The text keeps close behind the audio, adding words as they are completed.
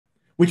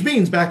which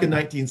means back in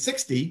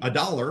 1960, a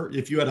dollar,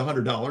 if you had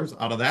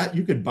 $100 out of that,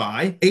 you could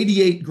buy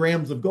 88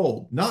 grams of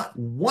gold, not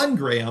 1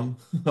 gram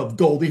of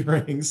gold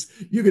earrings.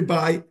 You could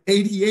buy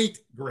 88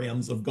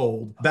 grams of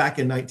gold back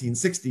in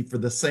 1960 for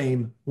the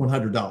same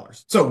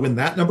 $100. So when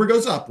that number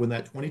goes up, when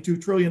that 22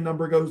 trillion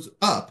number goes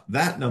up,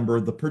 that number,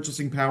 the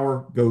purchasing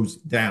power goes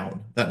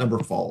down. That number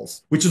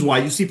falls, which is why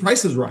you see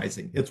prices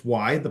rising. It's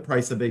why the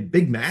price of a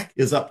Big Mac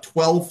is up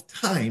 12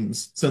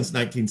 times since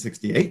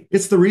 1968.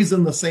 It's the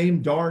reason the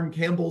same darn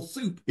Campbell's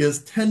soup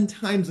is 10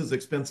 times as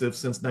expensive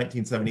since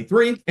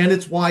 1973. And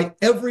it's why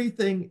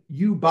everything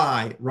you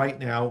buy right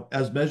now,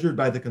 as measured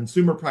by the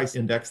Consumer Price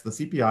Index, the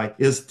CPI,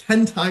 is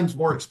 10 times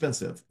more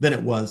expensive than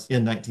it was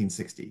in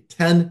 1960.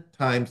 10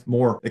 times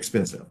more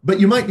expensive. But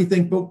you might be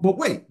thinking, but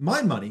wait,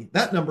 my money,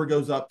 that number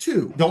goes up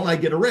too. Don't I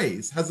get a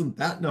raise? Hasn't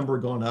that number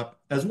gone up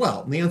as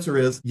well? And the answer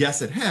is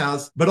yes, it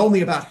has, but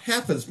only about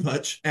half as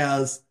much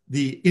as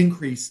the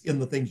increase in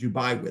the things you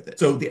buy with it.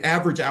 So the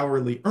average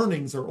hourly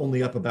earnings are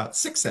only up about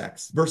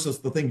 6x versus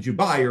the things you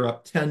buy are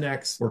up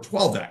 10x or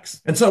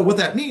 12x. And so what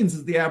that means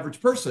is the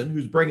average person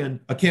who's bringing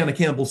a can of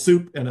Campbell's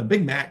soup and a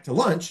Big Mac to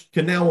lunch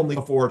can now only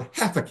afford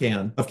half a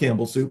can of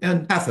Campbell's soup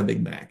and half a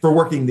Big Mac for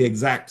working the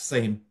exact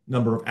same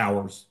number of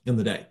hours in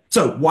the day.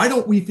 So why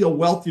don't we feel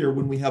wealthier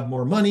when we have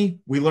more money?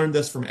 We learned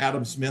this from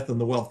Adam Smith in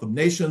The Wealth of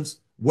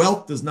Nations.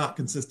 Wealth does not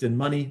consist in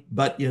money,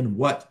 but in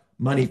what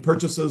money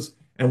purchases.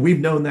 And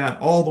we've known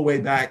that all the way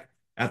back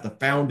at the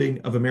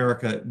founding of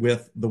America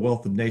with The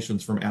Wealth of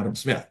Nations from Adam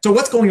Smith. So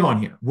what's going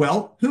on here?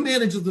 Well, who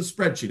manages the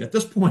spreadsheet? At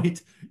this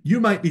point, you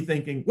might be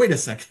thinking, wait a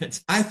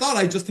second, I thought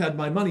I just had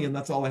my money and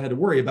that's all I had to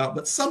worry about,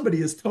 but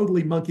somebody is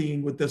totally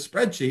monkeying with this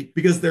spreadsheet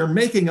because they're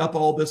making up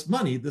all this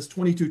money, this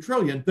 22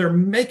 trillion. They're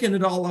making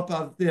it all up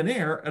out of thin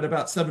air at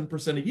about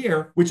 7% a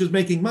year, which is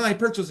making my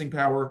purchasing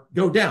power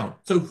go down.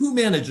 So who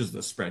manages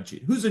this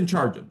spreadsheet? Who's in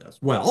charge of this?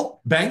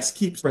 Well, banks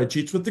keep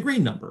spreadsheets with the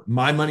green number.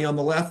 My money on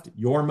the left,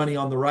 your money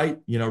on the right,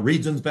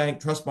 Regions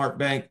Bank, Trustmark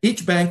Bank.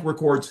 Each bank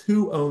records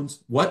who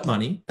owns what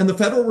money, and the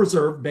Federal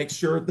Reserve makes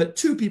sure that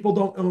two people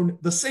don't own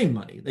the same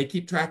money. They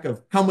keep track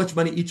of how much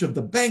money each of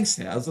the banks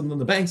has, and then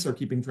the banks are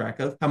keeping track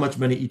of how much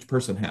money each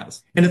person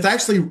has. And it's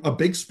actually a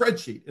big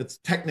spreadsheet. It's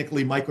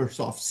technically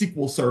Microsoft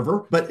SQL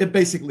Server, but it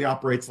basically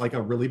operates like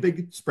a really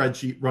big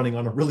spreadsheet running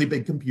on a really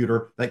big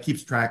computer that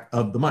keeps track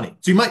of the money.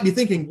 So you might be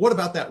thinking, what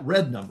about that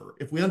red number?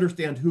 If we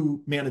understand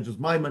who manages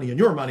my money and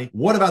your money,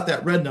 what about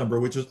that red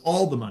number, which is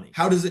all the money?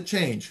 How does it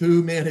change?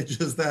 Who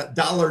manages that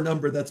dollar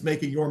number that's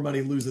making your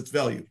money lose its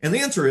value? And the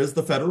answer is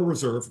the Federal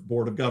Reserve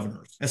Board of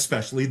Governors,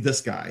 especially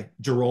this guy,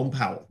 Jerome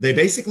Powell. They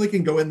basically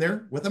can go in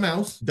there with a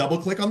mouse, double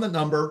click on the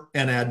number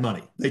and add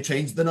money. They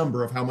change the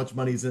number of how much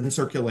money is in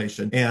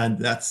circulation. And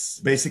that's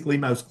basically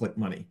mouse click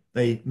money.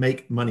 They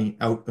make money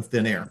out of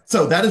thin air.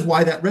 So that is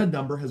why that red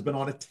number has been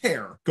on a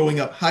tear, going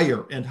up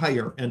higher and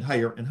higher and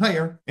higher and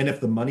higher. And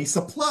if the money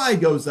supply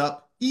goes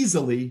up,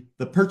 easily,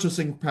 the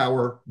purchasing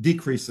power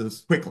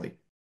decreases quickly.